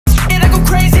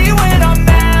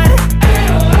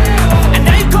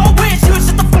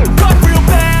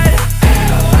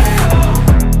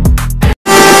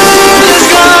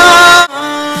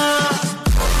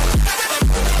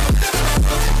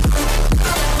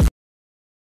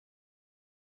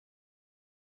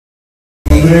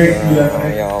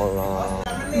Ya Allah.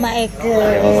 Mbak Eke.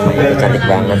 Cantik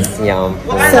banget sih, ya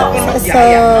ampun.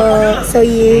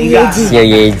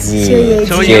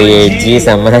 Yeji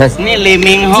sama ini Lee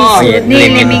Min Ho. Lee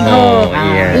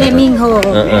Min Ho.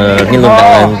 Ini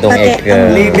luntang-lantung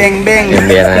Eke. Lee Beng Beng.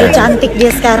 Dia cantik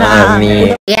dia sekarang.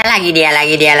 Amin.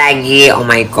 Dia lagi. Oh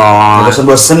my god.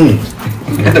 Bosen nih.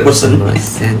 Ada bosen.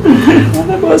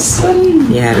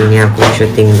 Ya hari ini aku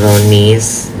syuting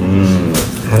brownies.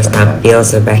 Harus tampil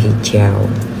serba hijau.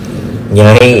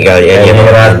 Nyari kali ya,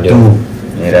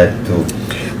 Ratu.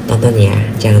 Tonton ya,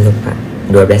 jangan lupa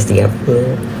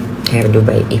 12.30 Hair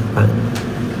Dubai Ipang.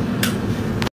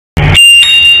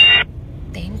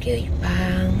 Thank you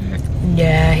Ipang,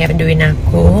 udah hairdoin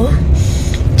aku.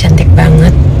 Cantik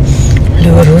banget,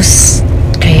 lurus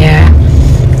kayak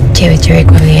cewek-cewek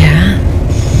Korea.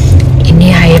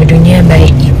 Ini hairdonya by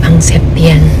Ipang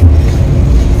Septian.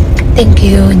 Thank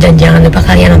you, dan jangan lupa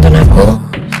kalian nonton aku.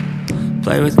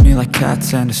 Play with me like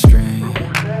cats and a string.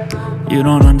 You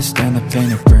don't understand the pain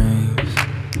it brings.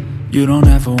 You don't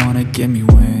ever wanna give me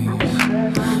wings.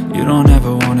 You don't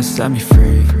ever wanna set me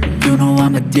free. You know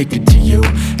I'm addicted to you,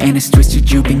 and it's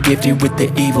twisted, you've been gifted with the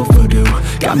evil voodoo.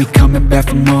 Got me coming back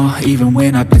for more, even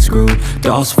when I've been screwed.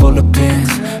 Dolls full of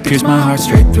pins, pierce my heart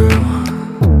straight through.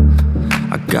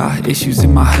 I got issues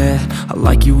in my head, I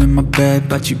like you in my bed,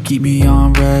 but you keep me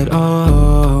on red.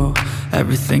 Oh,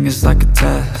 everything is like a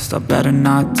test, I better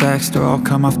not text or I'll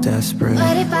come off desperate.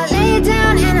 But if I lay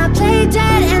down and I play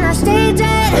dead and I stay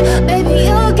dead, baby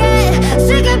you'll get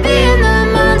sick of being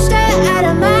the monster out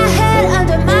of my head,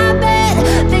 under my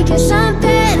bed, thinking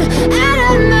something out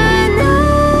of my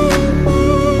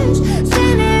nightmares,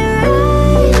 standing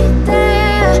right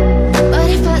there. But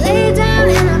if I lay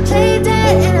down and I play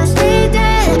dead and I stay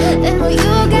dead, then will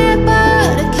you get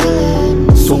bored of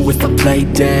killing? So if I play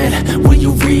dead, will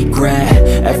you regret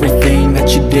everything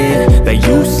that you did, that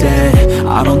you said?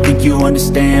 I don't think you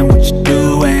understand what you're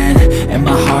doing, and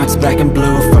my heart's black and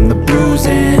blue from the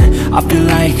bruising. I feel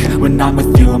like when I'm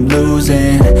with you I'm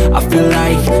losing. I feel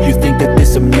like you think that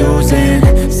this amusing,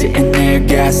 sitting there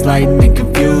gaslighting and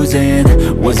confusing.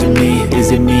 Was it me?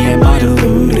 Is it me? Am I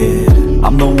deluded?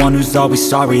 I'm the one who's always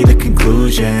sorry, the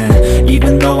conclusion,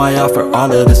 even though I offer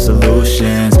all of the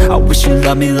solutions. I wish you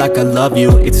loved me like I love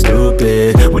you, it's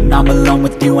stupid. When I'm alone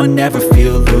with you I never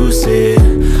feel lucid.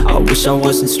 I wish I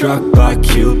wasn't struck by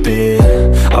Cupid.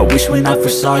 I wish when I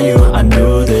first saw you I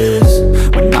knew this.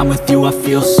 When I'm with you I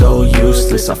feel so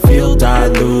useless, I feel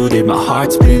diluted, my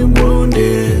heart's been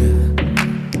wounded.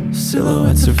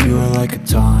 Silhouettes of you are like a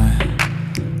taunt,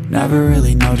 never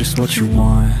really know just what you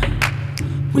want.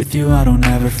 With you I don't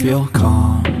ever feel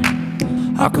calm,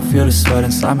 I can feel the sweat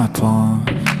inside my palm.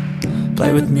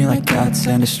 Play with me like cats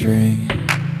and a string.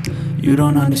 You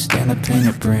don't understand the pain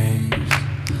it brings.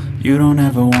 You don't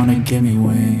ever wanna give me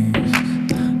wings.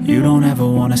 You don't ever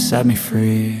wanna set me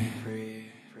free.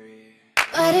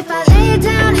 But if I lay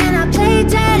down and I play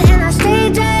dead and I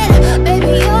stay dead,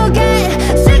 baby you'll get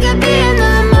sick of being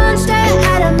the monster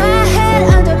out of my head,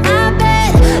 under my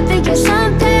bed, thinking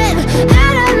something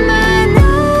out of my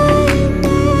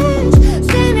nightmares,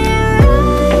 standing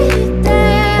right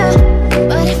there.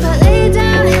 But if I lay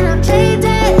down and I play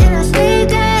dead and I stay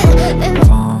dead, then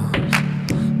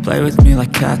play with me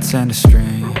like cats and a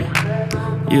string.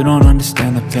 You don't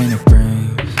understand the pain it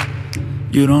brings.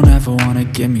 You don't ever wanna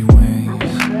give me wings.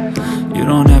 You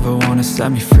don't ever wanna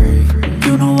set me free.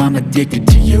 You know I'm addicted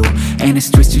to you, and it's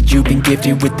twisted, you've been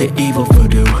gifted with the evil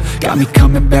voodoo. Got me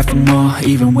coming back for more,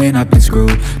 even when I've been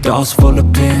screwed. Dolls full of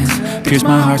pins, pierce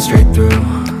my heart straight through.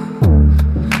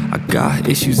 I got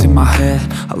issues in my head,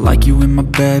 I like you in my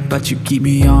bed, but you keep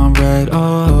me on red.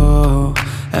 Oh,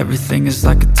 everything is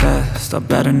like a test, I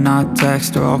better not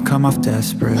text or I'll come off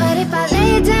desperate. but if I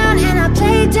lay down and I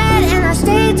play dead and I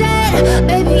stay dead,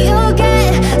 baby you'll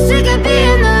get sick of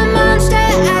being the monster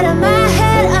out of my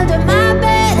head, under my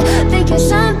bed, thinking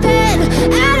something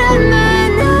out of my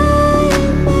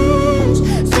nightmares,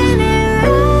 standing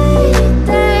right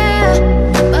there.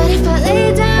 But if I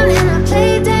lay down and I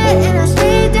play dead and I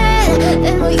stay dead,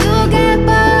 then will you get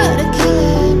bored of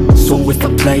killing? So if I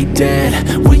play dead,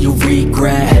 will you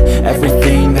regret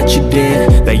everything that you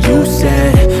did, that you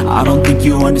said? I don't think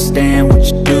you understand what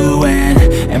you're doing,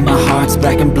 and my heart's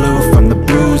black and blue from the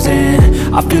bruising.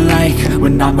 I feel like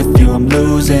when I'm with you I'm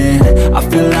losing. I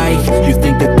feel like you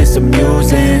think that this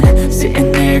amusing,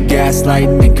 sitting there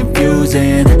gaslighting and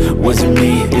confusing. Was it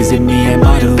me? Is it me? Am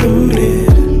I deluded?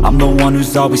 I'm the one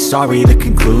who's always sorry, the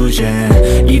conclusion,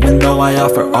 even though I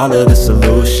offer all of the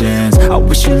solutions. I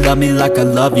wish you loved me like I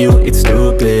love you, it's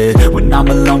stupid. When I'm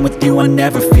alone with you I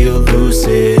never feel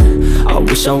lucid. I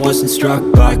wish I wasn't struck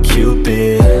by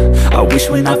Cupid. I wish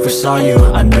when I first saw you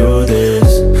I knew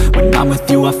this. When I'm with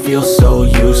you I feel so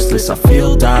useless, I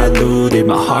feel diluted,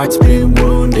 my heart's been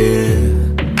wounded.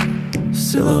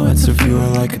 Silhouettes of you are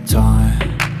like a taunt,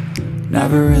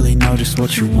 never really know just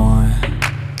what you want.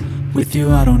 With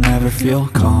you I don't ever feel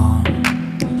calm,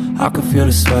 I can feel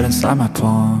the sweat inside my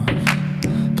palms.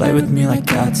 Play with me like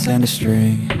cats and a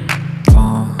string,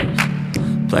 palms.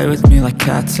 Play with me like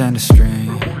cats and a string.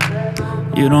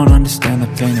 You don't understand the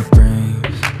pain it brings.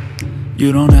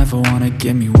 You don't ever wanna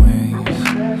give me wings.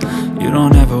 You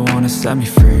don't ever wanna set me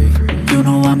free. You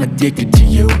know I'm addicted to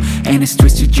you, and it's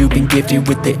twisted, you've been gifted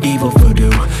with the evil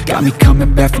voodoo. Got me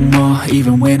coming back for more,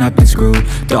 even when I've been screwed.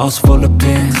 Dolls full of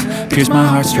pins, pierce my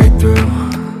heart straight through.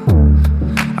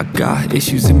 I got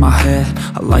issues in my head,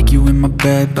 I like you in my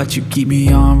bed, but you keep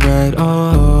me on red.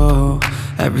 Oh,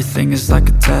 everything is like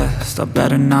a test, I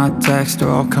better not text or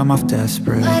I'll come off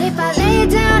desperate. But if I lay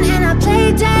down and I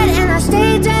play dead and I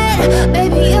stay dead,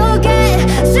 baby you'll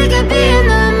get sick of being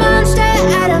the monster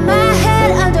out of my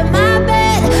head, under my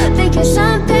bed, thinking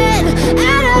something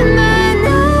out of my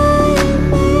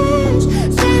nightmares,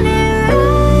 standing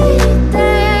right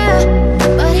there.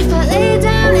 But if I lay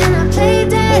down and I play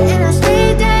dead and I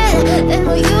stay dead, then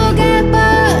will you get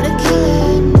bored of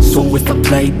killing? So if I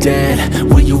play dead,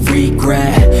 will you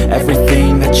regret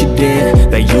everything that you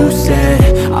did, that you said?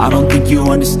 I don't think you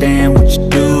understand what you're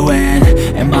doing,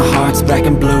 and my heart's black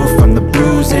and blue from the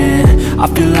bruising. I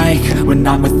feel like when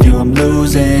I'm with you I'm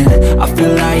losing. I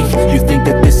feel like you think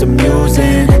that this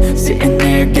amusing, sitting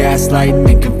there gaslighting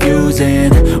and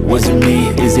confusing. Was it me?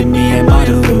 Is it me? Am I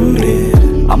deluded?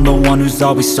 I'm the one who's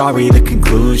always sorry, the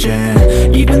conclusion,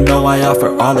 even though I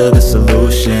offer all of the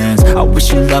solutions. I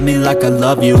wish you loved me like I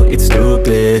love you, it's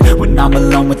stupid. When I'm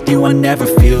alone with you I never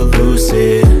feel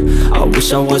lucid. I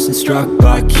wish I wasn't struck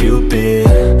by Cupid.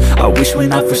 I wish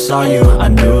when I first saw you I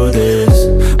knew this.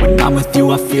 When I'm with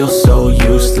you I feel so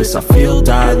useless, I feel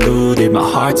diluted, my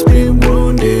heart's been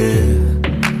wounded.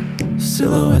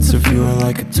 Silhouettes of you are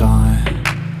like a taunt,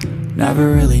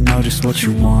 never really know just what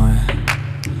you want.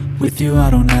 With you I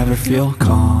don't ever feel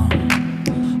calm,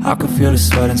 I can feel the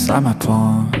sweat inside my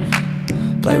palms.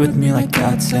 Play with me like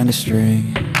cats and a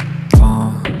string,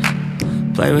 palms.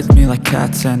 Play with me like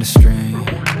cats and a string.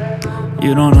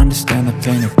 You don't understand the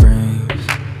pain it brings.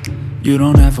 You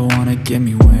don't ever wanna give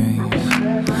me wings.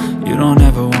 You don't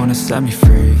ever wanna set me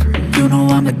free. You know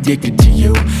I'm addicted to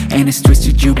you, and it's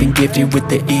twisted, you've been gifted with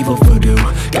the evil voodoo.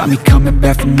 Got me coming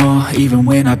back for more, even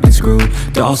when I've been screwed.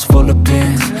 Dolls full of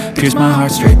pins, pierce my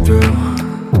heart straight through.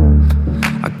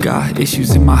 I got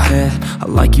issues in my head, I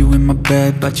like you in my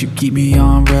bed, but you keep me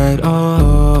on red.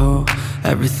 Oh,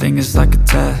 everything is like a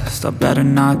test, I better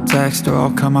not text or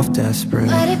I'll come off desperate.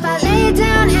 But if I lay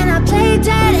down and I play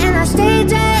dead and I stay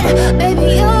dead,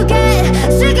 baby you'll get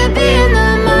sick of being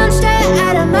the monster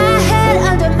out of my head,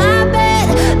 under my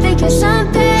bed, thinking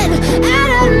something out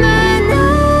of my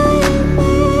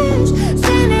nightmares,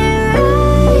 standing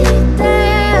right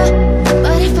there.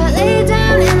 But if I lay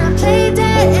down and I play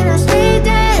dead and I stay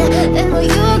dead, then will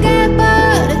you get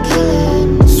bored of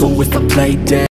killing? So if I play dead